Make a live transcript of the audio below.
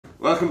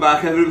Welcome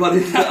back,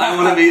 everybody. I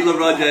want to meet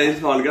LeBron James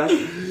podcast.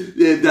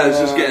 Dan's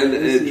just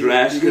getting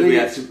dressed because we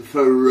had some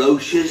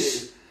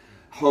ferocious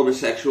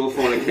homosexual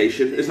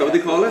fornication. Is that what they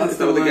call it? Is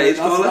that what the gays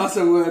call it? That's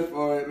a word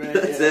for it, mate.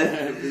 That's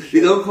it. Sure.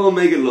 You don't call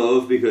making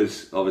love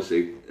because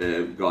obviously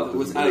God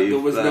doesn't believe there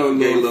was that no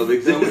gay love. love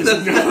exists. There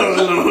was no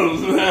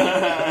love.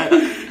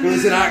 It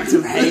was an act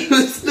of hate. It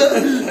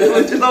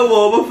was just a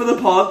warm up for the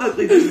pod.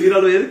 You know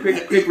what I mean?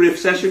 A quick riff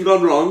session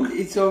gone wrong.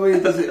 He told me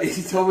it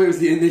was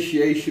the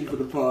initiation for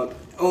the pod.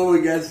 All the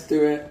guests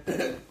do it.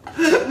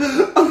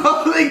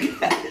 All the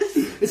guests.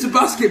 It's a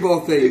basketball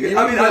thing.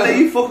 I mean, I let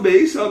you fuck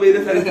me, so I mean,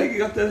 if anything, you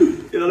got to,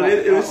 you know what I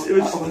mean?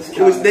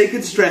 It was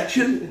naked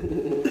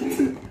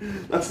stretching.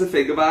 That's the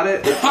thing about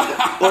it.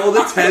 All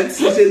the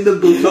tense is in the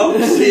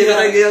buttocks. So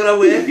you're gonna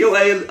work your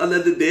way under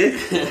the dick,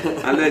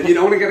 and then you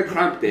don't want to get a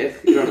cramped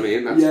dick. You know what I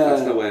mean? That's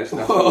the worst.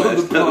 That's the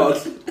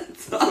worst.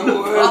 The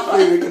worst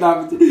thing that can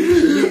happen to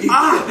you.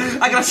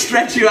 I gotta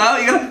stretch you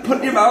out. You gotta put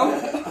in your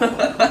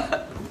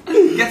mouth.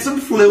 Get some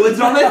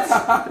fluids on it.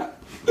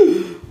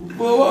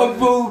 Well, what a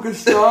vulgar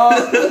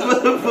start.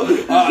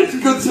 It's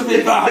good to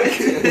be back.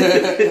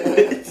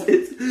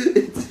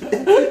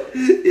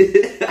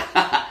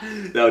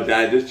 No,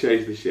 Dad just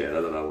changed the shit. I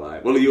don't know why.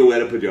 Well, you were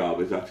wearing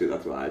pyjamas, actually,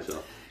 that's why I saw.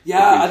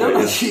 Yeah, I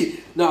don't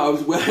actually. No, I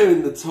was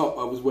wearing the top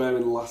I was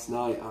wearing last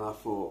night, and I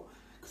thought,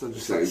 because I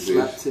just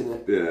slept in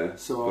it. Yeah.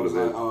 So I was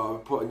like, I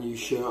put a new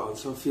shirt on,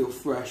 so I feel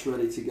fresh,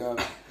 ready to go.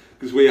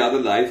 Because we had a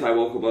night, I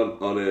woke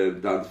up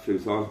on Dan's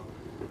futon.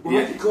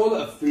 Why do you call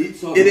it a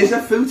futon? It is a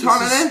futon,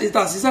 isn't it?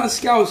 Is that a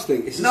Scouse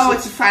thing? It's a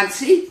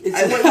fancy. People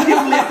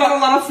live on a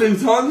lot of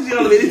futons, you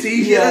know what I mean? It's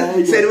easier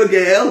to say to a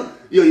girl,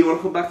 yo, you want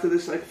to come back to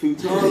this like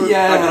futon?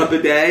 Yeah. Like on a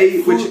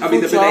bidet, which, I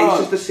mean, the bidet's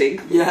just a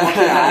sink.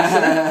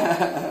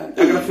 Yeah.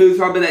 Like on a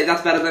futon bidet,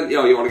 that's better than,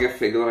 yo, you want to get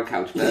fingered on a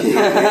couch bed. You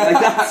know what I mean? Like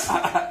that's,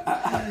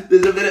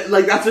 there's a bit,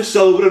 like that's a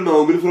sobering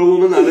moment for a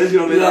woman, that is, you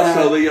know what I mean? That's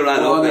sober, you're right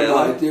up there.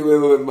 What am I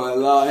doing with my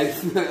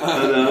life?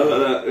 I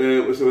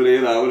know, what's over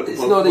here now? It's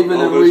not even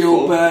a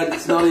real bed,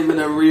 it's not even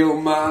a real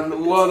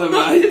man. What am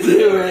I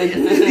doing?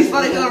 He's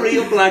not even a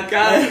real black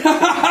guy.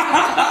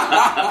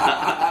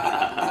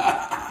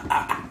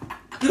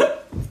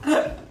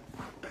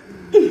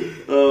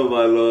 Oh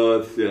my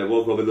lord! Yeah,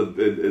 woke up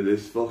in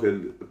this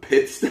fucking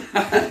pigsty,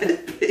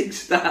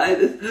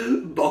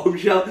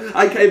 bombshell.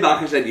 I came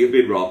back and said, "You've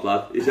been robbed,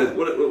 lad." He said,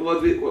 "What do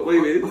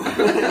you mean?"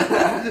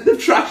 They've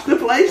trashed the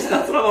place.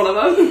 That's what I'm on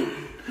about.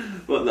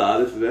 But nah,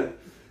 this is it.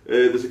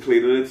 There's a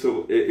cleaner in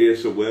here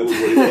somewhere. We're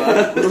worried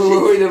about it.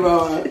 We're worried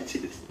about it.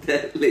 She's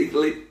dead,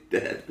 legally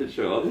dead for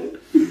sure.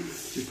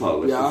 She's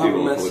powerless. Yeah, I have a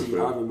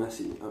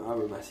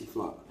messy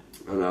flat.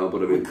 I know,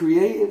 but I mean, we're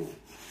creative.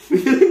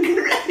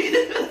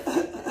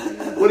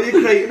 What are you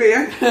creating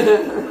here?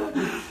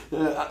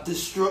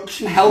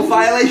 Destruction. Health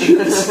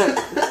violations.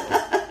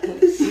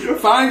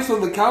 Fines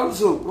from the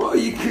council. What are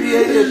you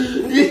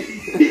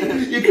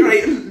creating? You're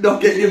creating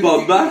not getting your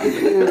mum back.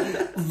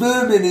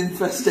 Vermin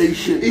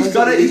infestation. He's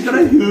got a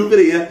Hoover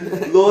here.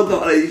 Lord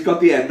knows, he's got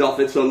the end off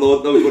it, so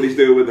Lord knows what he's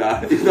doing with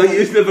that. He's not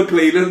using it for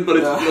cleaning, but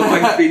it's not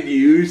like it's been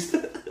used.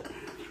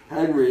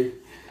 Henry's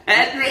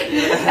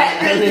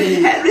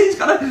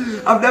got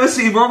a... I've never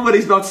seen one where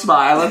he's not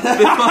smiling.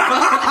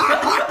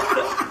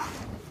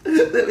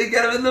 Let me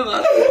get him in the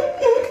van.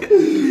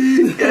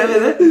 Get him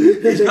in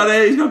there.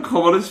 He's got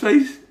cum on his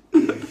face.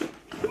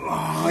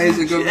 Oh, he's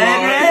a good boy.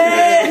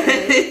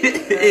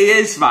 He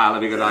is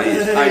smiling because I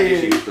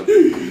just used them.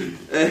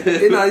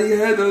 You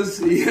heard us.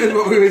 He heard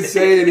what we were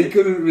saying. He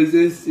couldn't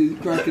resist. He's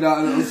cracking out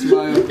a little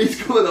smile. He's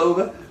coming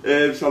over.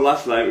 So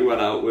last night we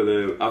went out with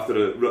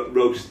after a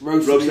roast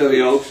of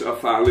the Oaks. I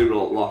finally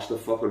lost a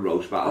fucking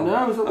roast battle.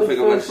 I think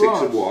I went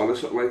 6-1 or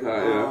something like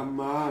that. Oh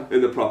man!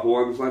 In the proper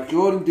ones, like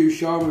Jordan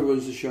Ducharme, who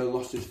runs the show,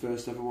 lost his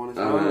first ever one as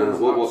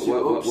well.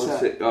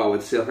 What's it? Oh,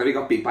 it's still. He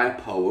got beat by a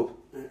poem.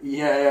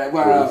 Yeah.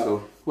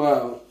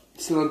 Well,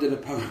 Silla did a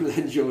poem,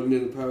 then Jordan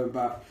did a poem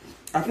back.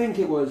 I think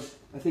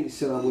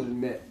Silla would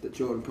admit that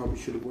Jordan probably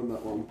should have won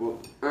that one,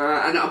 but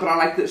I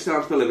like that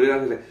Silla's delivery. I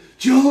was like,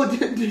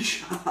 Jordan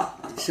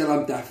Ducharme.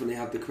 Silla definitely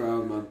had the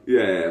crowd, man.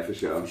 Yeah, for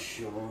sure. For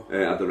sure.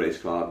 Had the race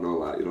card and all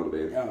that. You know what I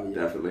mean? Oh yeah,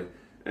 definitely.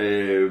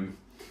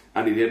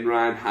 And he didn't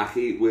rhyme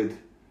hacky with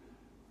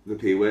the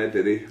P word,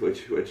 did he?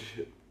 Which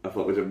I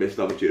thought was a missed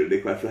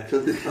opportunity, quite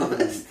frankly.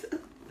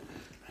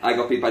 I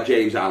got beat by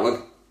James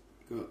Allen.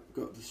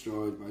 Got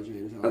destroyed by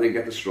James Allen. I didn't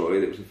get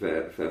destroyed. It was a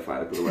fair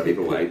fight. But it went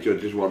either way.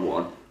 Judges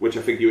 1-1, which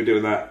I think you were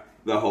doing that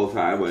the whole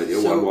time, weren't you?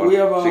 1-1.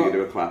 So you could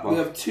do a clap off. We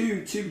have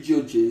two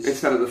judges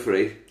instead of the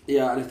 3.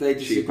 Yeah, and if they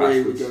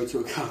disagree, we go to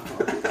a clap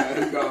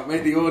off.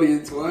 Make the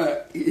audience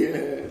work. Yeah.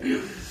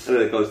 And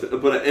then it goes to,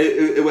 but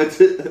it went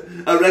to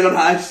a red on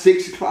high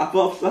 6 clap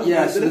offs.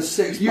 Yeah, so there's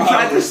 6. You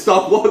tried to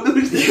stop one. There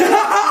was this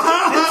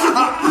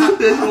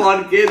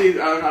one kid.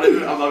 I'm not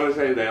going to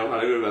say his name. I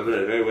can't even remember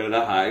it. Anyway, went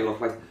a high,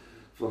 looked like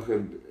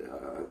fucking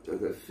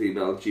the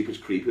female Jeepers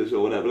Creepers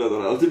or whatever. I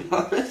don't know, to be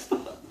honest.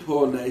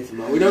 Poor Nathan,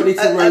 man. We don't need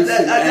to roast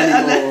him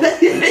anymore.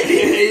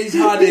 He's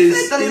had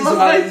his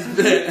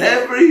bit.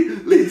 Every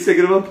lead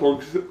singer of a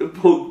punk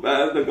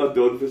band that got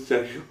done for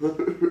sexual.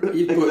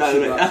 You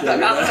butchered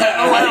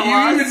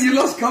that. You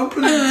lost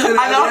confidence.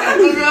 I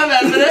don't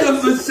remember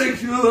it. For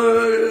sexual.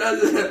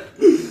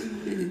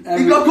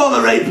 You got called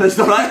a rapist,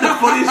 alright? The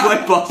funniest way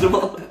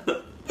possible.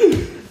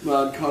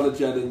 Man, Conor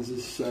Jennings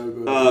is so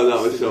good. Oh, that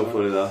was so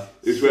funny, that.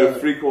 He was wearing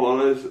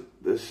 3/4,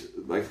 this,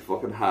 like,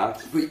 fucking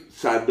hat,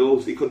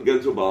 sandals. He couldn't get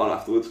into a bar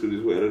afterwards because he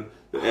was wearing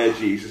the Air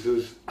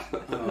Jesuses.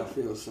 I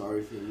feel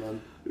sorry for him, man.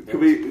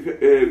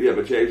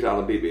 But James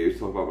Allen beat me. He was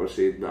talking about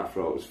receding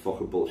afro. It was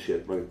fucking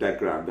bullshit. My dead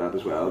granddad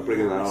as well,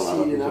 bringing that all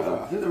up as well.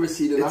 I think the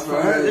receding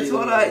afro. It's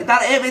alright.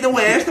 That hit me the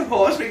worst, of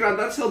course. My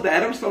granddad's still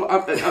dead. I'm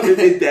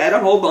dead.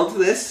 I'm holding on to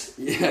this.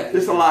 Yeah.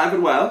 This alive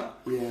and well.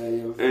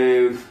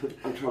 Yeah.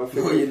 I'm trying to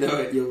think. Oh, you know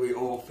it. You'll be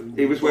orphaned.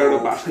 He was wearing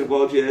a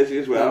basketball jersey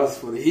as well. That was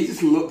funny. He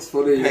just looks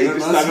funny. Yeah,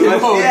 exactly. I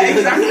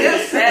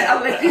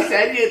literally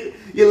said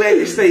you learn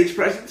your stage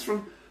presence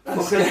from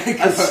a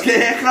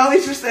scarecrow.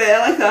 He's just there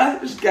like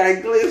that, just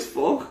gangly as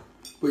fuck.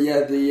 But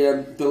yeah,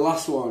 the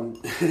last one.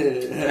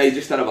 Hey,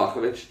 just had a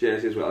Vakovic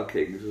jersey as well,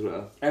 Kings as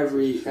well.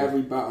 Every bat. I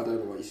don't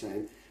know what you're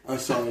saying. Oh,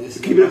 sorry. This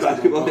is keep it a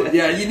basketball.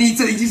 Yeah, you need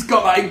to. You just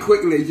got that in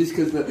quickly, just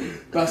because the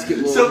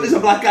basketball. So there's a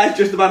black guy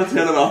just about to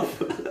turn it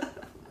off.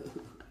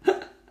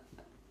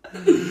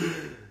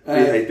 We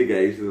hate the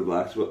gays and the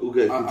blacks, but we'll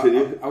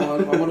continue. I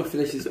want to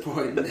finish this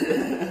point.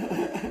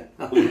 I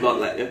will not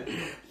let you.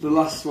 The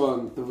last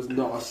one, there was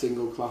not a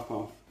single clap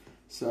off.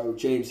 So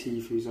James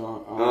Heath, who's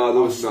our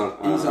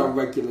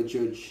regular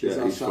judge, he's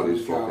our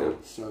sound guy,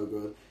 so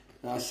good.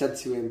 And I said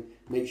to him,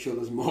 make sure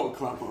there's more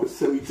clap offs.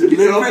 So he did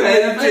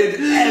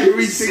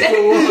every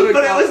single one.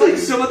 But it was like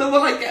some of them were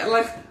like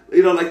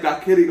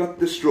that kid, he got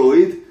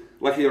destroyed.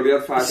 Like he only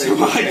had 5 days or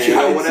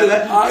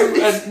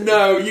whatever.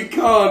 No, you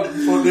can't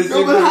put this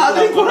in. But how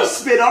did he put a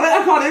spin on it?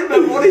 I can't even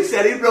remember what he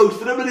said. He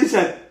roasted him and he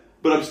said,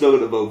 but I'm still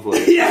going to vote for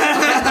you.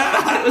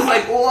 Yeah. It was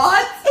like,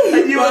 what?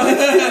 And you were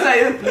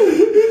saying,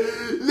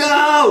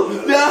 no,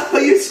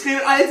 you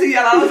screamed. I had to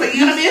yell. I was like,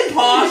 you're going to be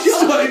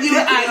impartial. You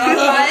were angry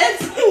by it.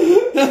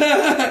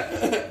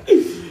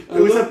 It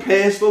was a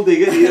personal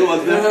dig at you,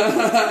 wasn't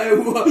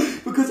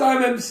it? Because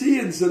I'm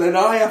MCing, so then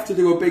I have to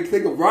do a big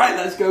thing of, right,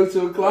 let's go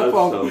to a clap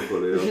off. So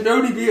funny. It should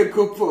only be a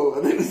couple,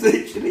 and it was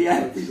literally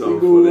every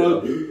single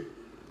one.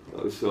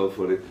 That was so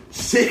funny.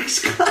 6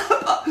 clap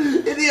off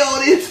in the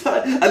audience.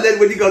 And then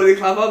when you got to the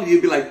clap off,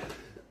 you'd be like,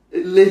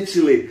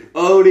 literally,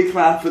 only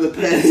clap for the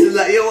person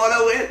that you want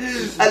to win.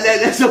 And then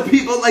there's some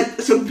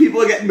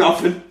people are getting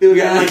nothing. They were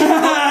getting it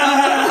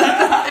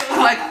was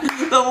like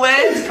the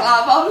worst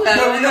clap off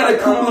ever. No, we had a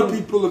couple of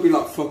people would be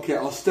like, fuck it,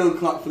 I'll still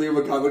clap for the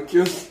other guy, but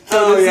just...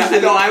 Oh yeah,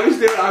 no, I was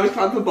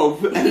clapping for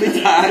both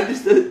every time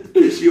just to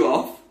piss you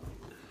off.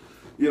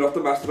 You're not the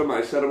master of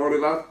my ceremony,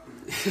 lad.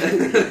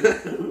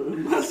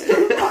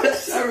 Master of my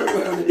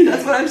ceremony.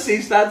 That's what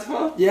MC stands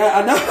for. Yeah,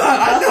 I know.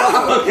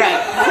 Okay,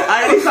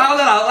 I only found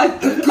that out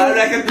like I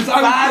reckon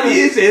 5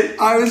 years in.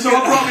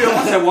 Someone brought me up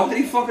and said, "What did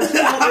he fucking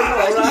say?"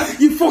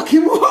 You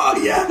fucking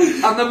what? Yeah,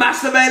 I'm the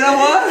masturbator.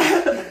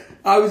 What?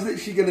 I was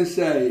literally going to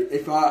say,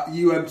 if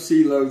you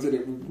MC loads and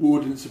it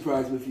wouldn't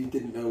surprise me if you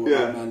didn't know what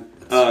I meant.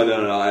 Oh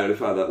no, I only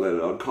found that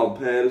later on.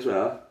 Compare as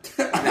well.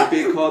 I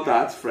being called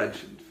that's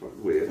French and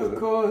fucking weird. Of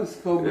course,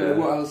 compare.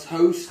 What else?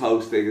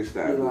 Hosting is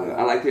better. Like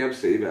I like the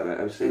MC better.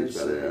 MC is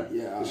better.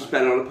 Yeah. It's just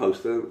better on a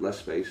poster, less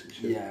space and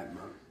shit. Yeah,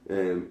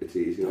 man. It's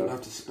easy. Don't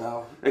have to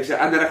spell.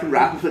 Exactly, and then I can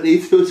rap if I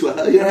need to as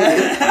well.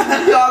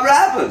 Yeah, you're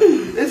rapping.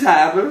 It's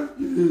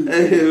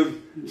happening.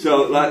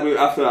 So, like,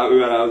 after that, we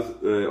went out.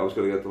 I was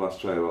going to get the last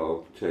tray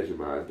while changing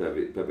my mind.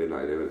 Debbie and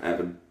I did, and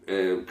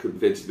Evan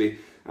convinced me.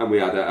 And we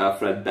had our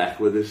friend Beck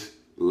with us.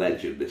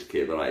 Legend, this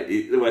kid, alright.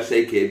 When I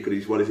say kid, because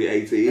he's, what is he,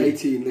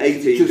 18?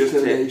 18,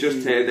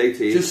 just turned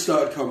 18. Just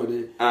started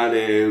comedy.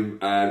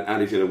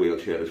 And he's in a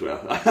wheelchair as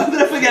well. I'm going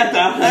to forget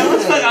that. I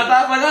almost forgot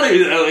that. I got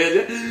him in a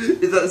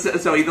wheelchair.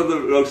 So he done the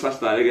roast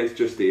last night against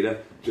Justina.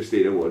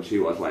 Justina won. She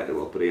was lighting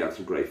him up, but he had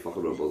some great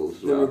fucking rebuttals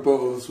as well. The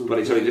rebuttals.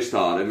 But so he just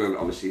started, and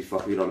obviously,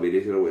 fucking, you know what I mean,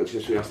 he's in a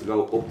wheelchair, so he has to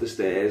go up the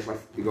stairs, like,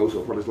 he goes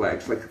up on his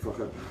legs, like,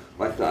 fucking,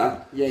 like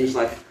that. Yeah. Just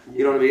like,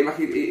 you know what I mean? Like,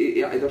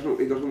 he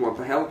doesn't want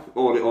the help,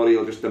 or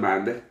he'll just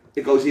demand it.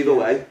 It goes either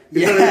way.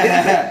 You know what I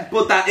mean?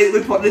 But that,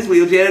 we put in his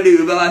wheelchair in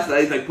Uber last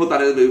night, he's like, put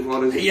that in the move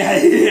on us.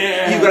 Yeah.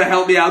 You've got to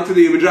help me out to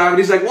the Uber driver, and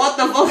he's like, what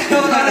the fuck's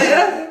going on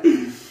here?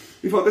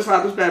 He thought this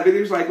lad was baby, and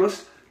he was like,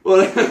 what?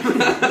 But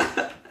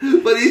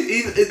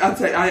I'll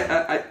tell you,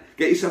 I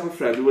get yourself a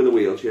friend with a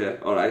wheelchair,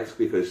 alright,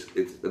 because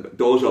the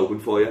door's open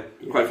for you.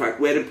 Yeah. Quite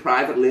frankly, we're in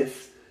private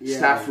lifts,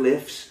 staff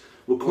lifts,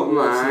 we're cutting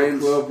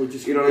lines,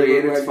 you know what I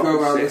mean? It's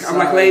fucking sick. I'm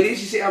like,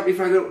 ladies, you see how my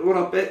friend, what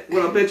up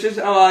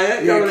bitches, how are you?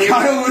 You know what I mean?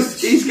 Kyle was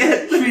he's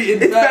getting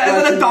treated. It's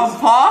better than a dog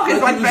park,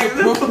 it's like better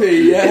than a puppy,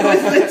 yeah. It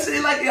was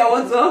literally like, yo,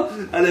 what's up?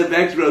 And then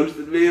Beck's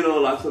roasted me and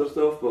all that sort of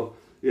stuff, but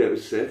yeah, it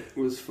was sick.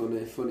 It was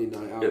funny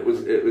night out. It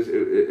was great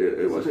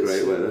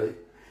weather.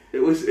 It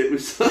was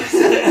so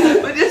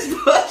sad. But just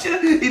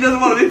He doesn't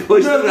want to be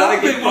pushed around.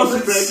 That bit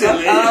wasn't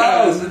silly.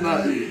 Wasn't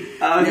that?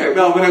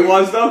 No, but it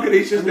was though, because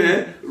he's just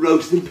there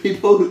roasting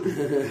people,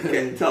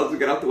 tell them to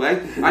get out the way.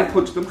 I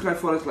punched him because I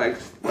thought his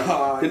legs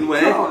didn't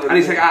work, and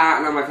he's like,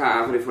 and I'm like,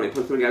 very funny.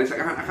 Punched him again. He's like,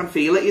 I can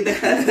feel it, you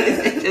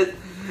dickhead.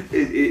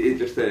 It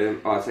just,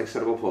 it's like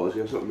cerebral palsy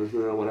or something, isn't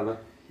it, or whatever.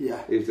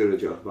 Yeah. He was doing a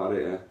joke about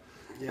it,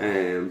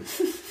 yeah.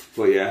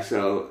 But yeah,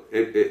 so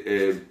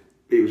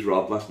he was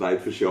robbed last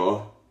night for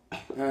sure.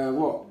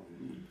 What?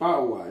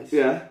 Battle-wise?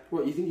 Yeah.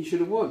 What, you think you should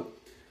have won?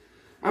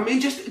 I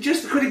mean, just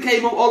because he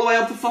came up all the way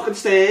up the fucking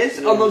stairs,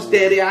 on those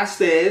dirty ass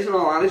stairs and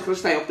all that, he's going to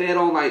stay up there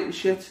all night and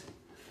shit.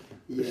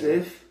 Yeah. As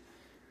if.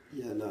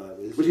 Yeah, no, it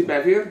is. Was he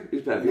bevier? He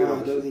was bevier. No,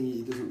 I don't think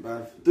he doesn't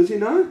bev. Does he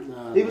not?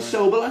 No. He was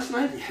sober last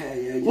night? Yeah,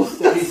 he What just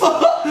the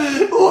fuck?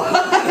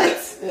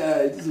 What?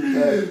 Yeah, he doesn't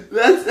bev.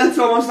 That's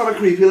almost on a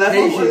creepy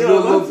level. Occasionally,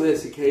 you'll love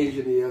this.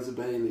 Occasionally, he has a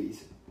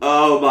Baileys.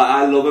 Oh my,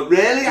 I love it.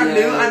 Really?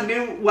 I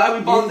knew why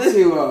we bonded.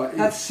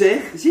 That's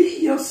sick. Is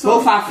he your son?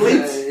 Both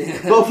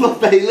athletes. Both love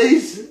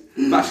Baileys.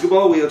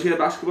 Basketball, wheelchair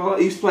basketball.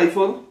 He used to play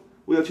for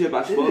wheelchair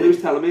basketball. He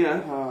was telling me,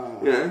 yeah.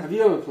 Have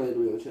you ever played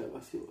wheelchair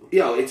basketball?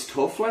 Yo, it's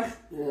tough, like.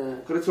 Yeah.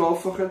 Because it's all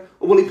fucking...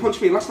 Well, he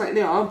punched me last night in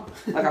the arm.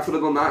 Like, after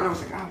I'd done that, and I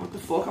was like, what the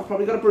fuck? I've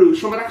probably got a bruise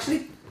from it,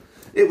 actually.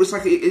 It was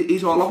like,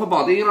 he's all off a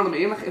body, you know what I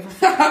mean? Like,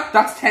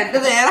 that's tender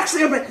there,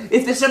 actually.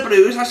 If there's a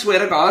bruise, I swear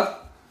to God.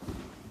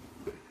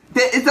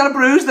 Is there a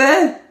bruise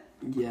there?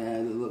 Yeah,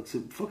 that looks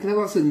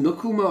a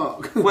knuckle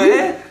mark.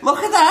 Where? Look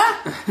at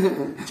that!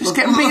 Just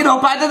getting beaten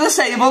up by the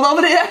disabled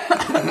over here.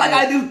 Like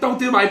I don't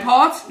do my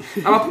part.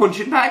 I'm a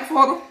punching bag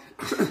for them.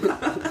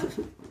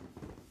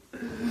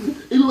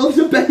 He loves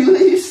the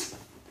Baileys.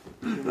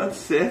 That's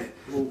sick.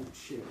 Oh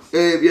shit.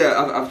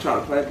 Yeah, I've tried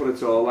to play it, but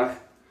it's all like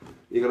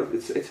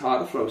it's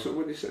hard to throw something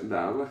when you're sitting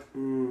down. Like.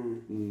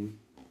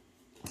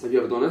 Have you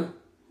ever done it?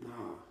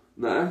 No.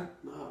 No.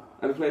 No.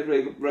 Ever played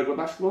regular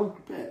basketball?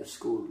 I play at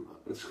school.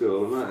 At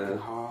school, right? Fucking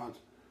hard.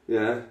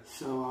 Yeah.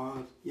 So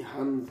hard. Your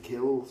hand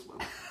kills, man.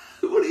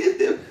 What do you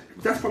do?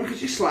 That's probably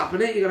because you're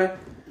slapping it. You gotta.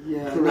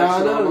 Yeah.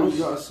 No. You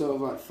gotta sort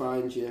of like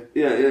find your.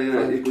 Yeah.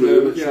 Like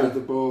curvature of the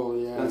ball.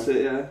 Yeah. That's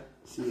it. Yeah.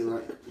 So you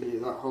like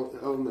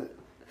holding it.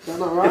 Is that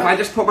not right? If I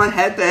just put my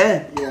head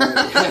there.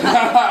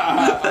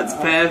 Yeah. That's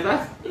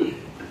perfect.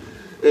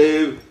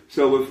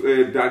 So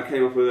Dan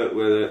came up with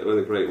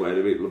a great way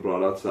to meet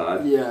LeBron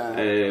outside.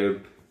 Yeah.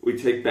 We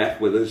take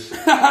Beck with us.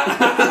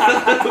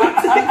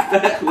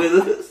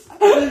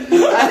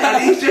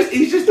 And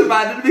he's just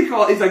demanding to be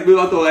called. He's like, move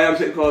out the way, I'm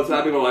sitting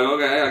courtside. People are like,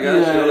 okay, I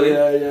guess.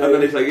 Yeah. And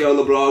then he's like, yo,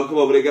 LeBron, come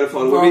over and get a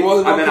photo with me.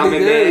 And then I'm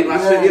in there,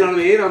 you know what I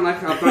mean? I'm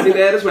like, I'm probably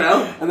there as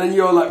well. And then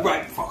you're like,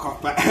 right, fuck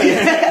off, Beck.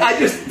 Yeah, I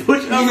just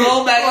push him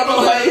all Beck on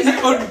the way.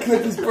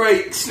 Unclip his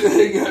brakes.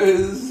 He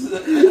goes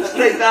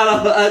straight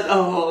down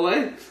a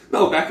hallway.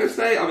 No, Beck can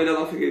stay. I mean, I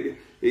don't think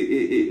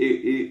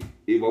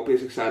he won't be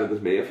as excited as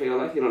me, I feel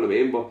like, you know what I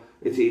mean? But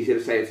it's easier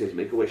to say it's his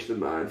Make-A-Wish than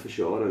mine, for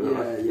sure.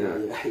 Yeah,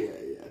 definitely.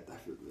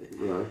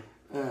 Right.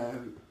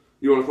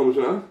 You want to come as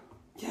well?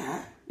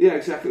 Yeah. Yeah,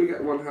 exactly. We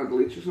get one handle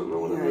each or something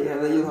or whatever. Yeah,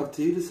 then you'll have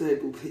two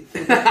disabled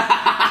people.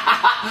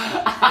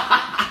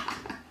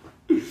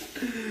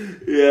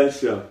 Yeah,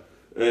 sure.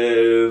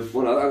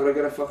 What else? I'm going to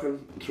get a fucking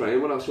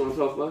train. What else do you want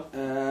to talk about?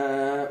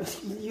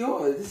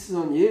 This is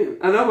on you.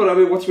 I know, but I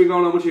mean, what's been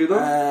going on with you though?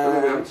 I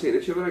mean, we haven't seen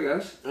each other, I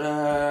guess.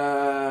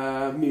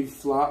 Moved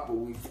flat, but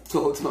we've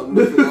talked about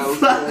nothing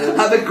else.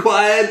 I've been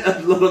quiet a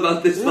lot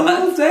about this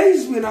flat. All day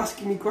he's been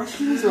asking me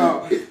questions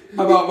about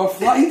my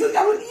flat. You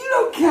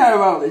don't care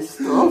about this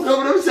stuff. No,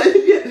 but I'm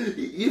saying,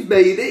 you've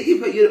made it.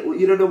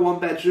 You're in a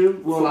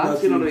one-bedroom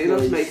flat, you know what I mean?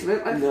 That's making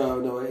it. Like.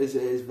 No, it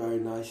is very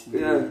nice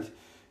indeed.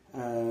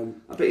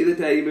 I bet you the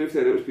day you moved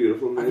in, it was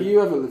beautiful. Have you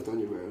ever lived on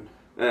your own?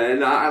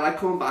 No, I like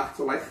coming back to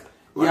come back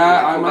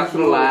to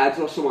the lads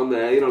or someone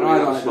there, you know what I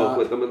mean? Have a smoke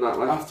with them and that.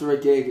 Like. After a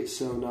gig, it's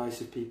so nice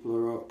if people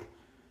are up.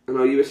 I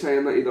know you were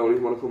saying that you don't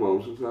even want to come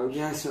home sometimes.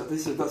 Yeah, so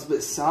that's a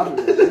bit sad,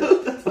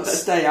 really. But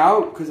stay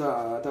out because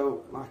I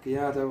don't like.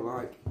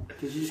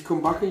 Because you just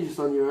come back and you're just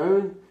on your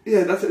own.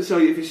 Yeah, that's it. So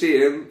if you see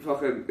him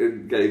fucking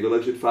in Gay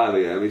Village at 5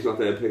 AM, he's not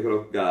there picking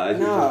up guys.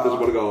 No. He just doesn't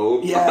want to go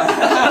home.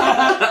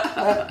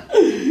 Yeah.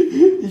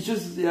 He's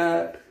just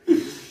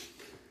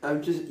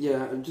I'm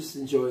just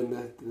enjoying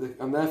the.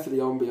 I'm there for the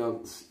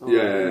ambience. I'm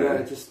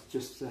there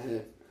just to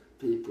hear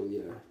people.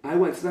 Yeah. I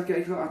went to that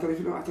gay club. I don't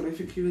even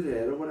think you were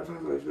there or whatever. I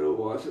don't even know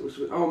what it was.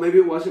 Maybe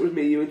it was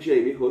me, you and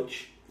Jamie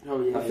Hutch. Oh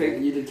yeah, I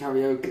think you did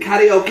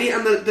karaoke.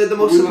 And the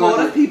most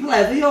supportive people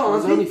ever, there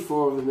was only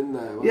 4 of them in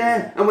there.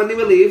 Yeah, and when they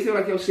were leaving, they were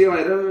like, "Yo, see you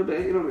later," in a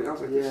bit, you know what I mean? I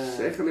was like, "This is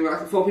sick," and they were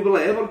like, 4 people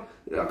later,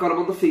 but I got them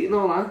on the feet and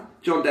all that.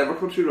 John Denver,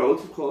 Country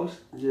Roads, of course.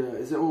 Yeah,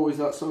 is it always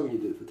that song you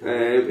did for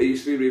karaoke? It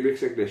used to be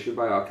Remix Ignition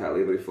by R.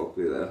 Kelly, but he fucked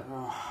me there.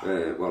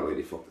 Well, I mean,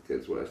 he fucked the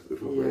kids worse than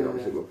he fucked me,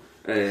 obviously. But,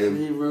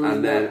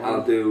 and then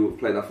I'll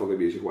play that fucking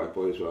Music White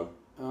Boy as well.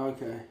 Oh,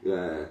 okay.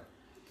 Yeah.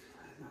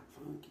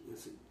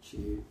 It's a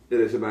tune. It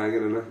is a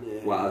banger, isn't it?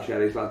 Yeah. Wild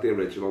Cherry's like the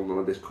original, none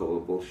of this colour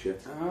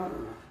bullshit. How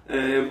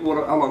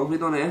long have we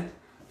done here?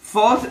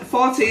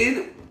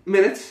 14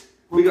 minutes.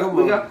 We got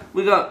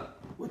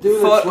We're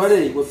doing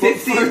 20. We're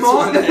 15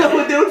 more.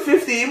 We're doing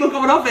 15. We're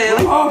coming off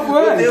early. Halfway.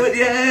 We're doing,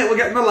 yeah, we're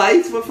getting the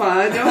lights. We're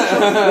fine.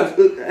 Yeah.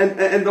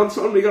 and on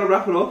something, we got to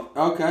wrap it up.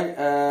 Okay.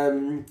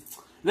 That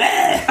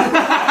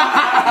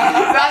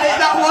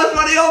was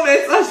one of your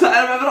bits.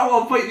 I remember at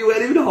one point you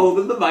weren't even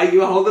holding the mic. You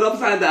were holding it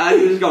upside down.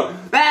 You were just going,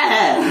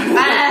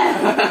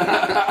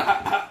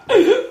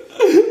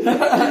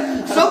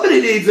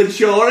 somebody needs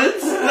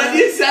insurance. When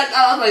you said that,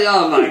 I was like,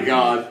 oh my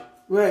god.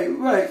 Wait,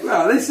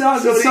 well, this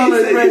sounds a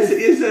solid riff.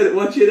 You said,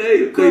 what's your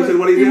name? He said,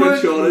 what are you doing,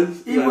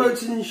 insurance? He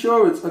works in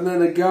insurance, and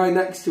then a guy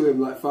next to him,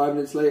 like 5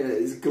 minutes later,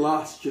 his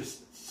glass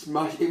just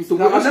smashed. It was the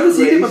worst. I've never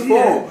seen it before.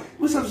 Yeah.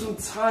 He must have some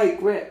tight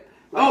grip.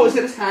 Like, was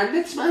it his hand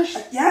that smashed?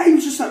 Yeah, he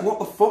was just like, what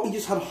the fuck? He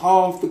just had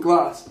half the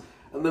glass.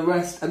 And the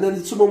rest, and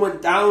then someone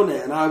went down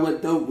it, and I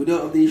went, we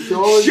don't have the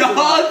insurance.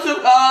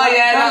 Oh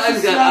yeah,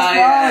 that's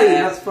fine.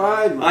 That's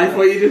fine. Man. I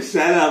thought you just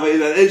said that, but you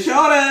said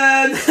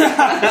insurance.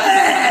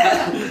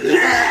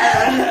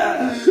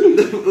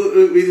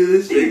 We did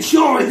this thing.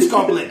 Insurance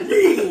goblin.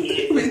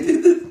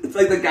 It's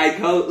like the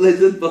Geico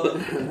lizard,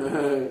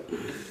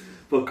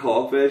 but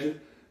cork version.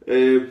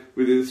 We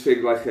do this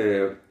thing like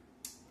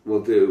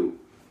we'll do.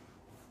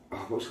 Oh,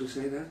 what was I going to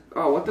say then?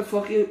 Oh, what the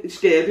fuck? You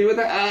scared me with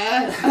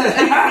that?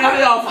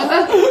 Really off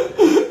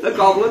the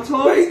goblin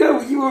talk. Wait, no,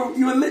 you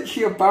were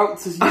literally about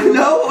to. I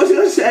know what I was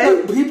going to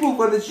say. People,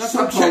 when it's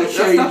subject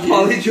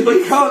changes,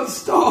 you can't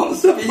start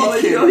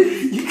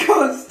speaking. You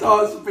can't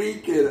start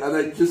speaking and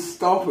then just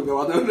stop and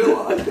go, I don't know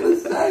what I'm going to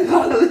say.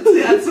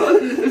 That's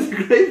a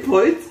great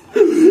point.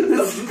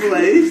 That's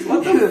glazed.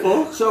 What the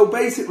fuck? So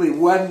basically,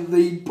 when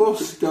the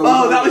bus goes.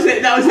 Oh, that was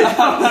it. That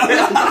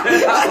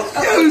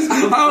shows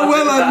how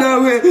well I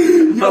know it.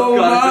 Your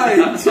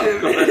mind,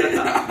 Timmy.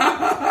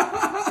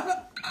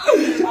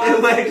 It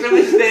works in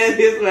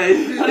mysterious ways.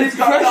 And it's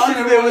got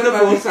nothing to do with the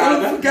bus.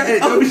 Don't forget it.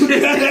 Don't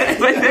forget it.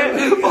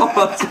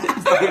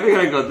 It's not even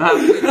very good now.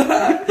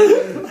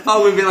 Oh,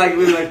 we'd be like,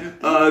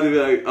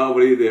 oh,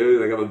 what are you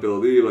doing? Like, I'm a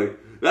builder. You're like,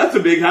 that's a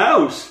big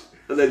house.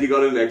 And then you go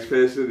to the next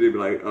person and you'd be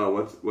like, oh,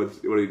 what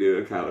are you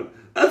doing, accountant?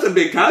 That's a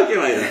big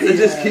calculator. They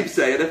just keep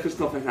saying it for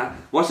stuff like that.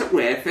 What's it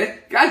worth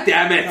it? God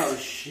damn it. Oh,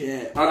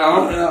 shit. I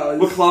know.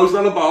 We're closed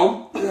on a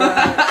bomb.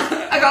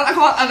 Yeah.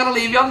 I'm gonna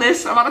leave you on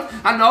this.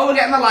 I know we're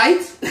getting the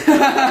light.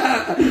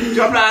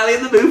 John Riley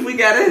in the booth, we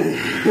get it.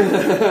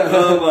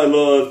 Oh, my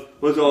Lord.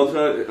 Was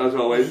also, as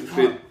always,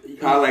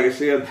 our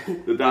legacy and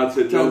the Dan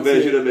Tiernan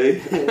version of me.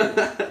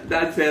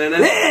 Dan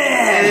Tiernan.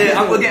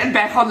 And we're getting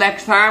Beck on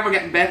next time. We're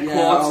getting Beck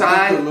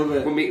courtside.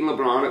 We're meeting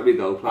LeBron. It'll be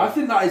dope. I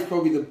think that is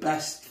probably the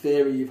best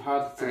theory you've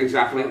had.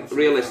 Exactly.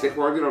 Realistic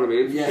one, you know what I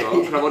mean? Yeah.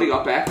 So, I've already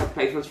got Beck. I've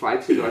paid for his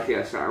flights. He'd be like,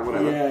 yeah, Sam,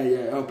 whatever.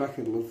 Yeah. Oh, Beck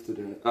would love to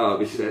do it. Oh,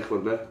 it'd be sick,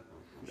 wouldn't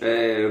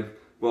it?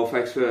 Well,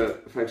 thanks for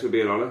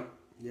being on it.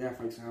 Yeah,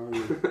 thanks for having me.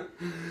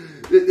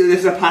 This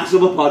is a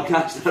passable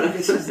podcast.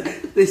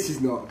 This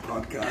is not a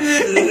podcast.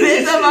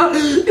 It's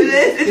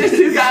just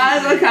two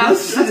guys on a couch.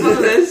 That's what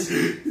it is.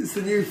 It's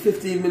the new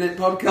 15-minute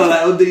podcast. Oh,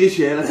 that'll do your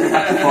shit.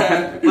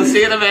 We'll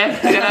see you in a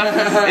bit.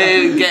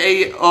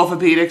 Gay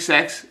orthopedic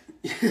sex.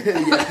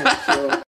 Yeah, sure.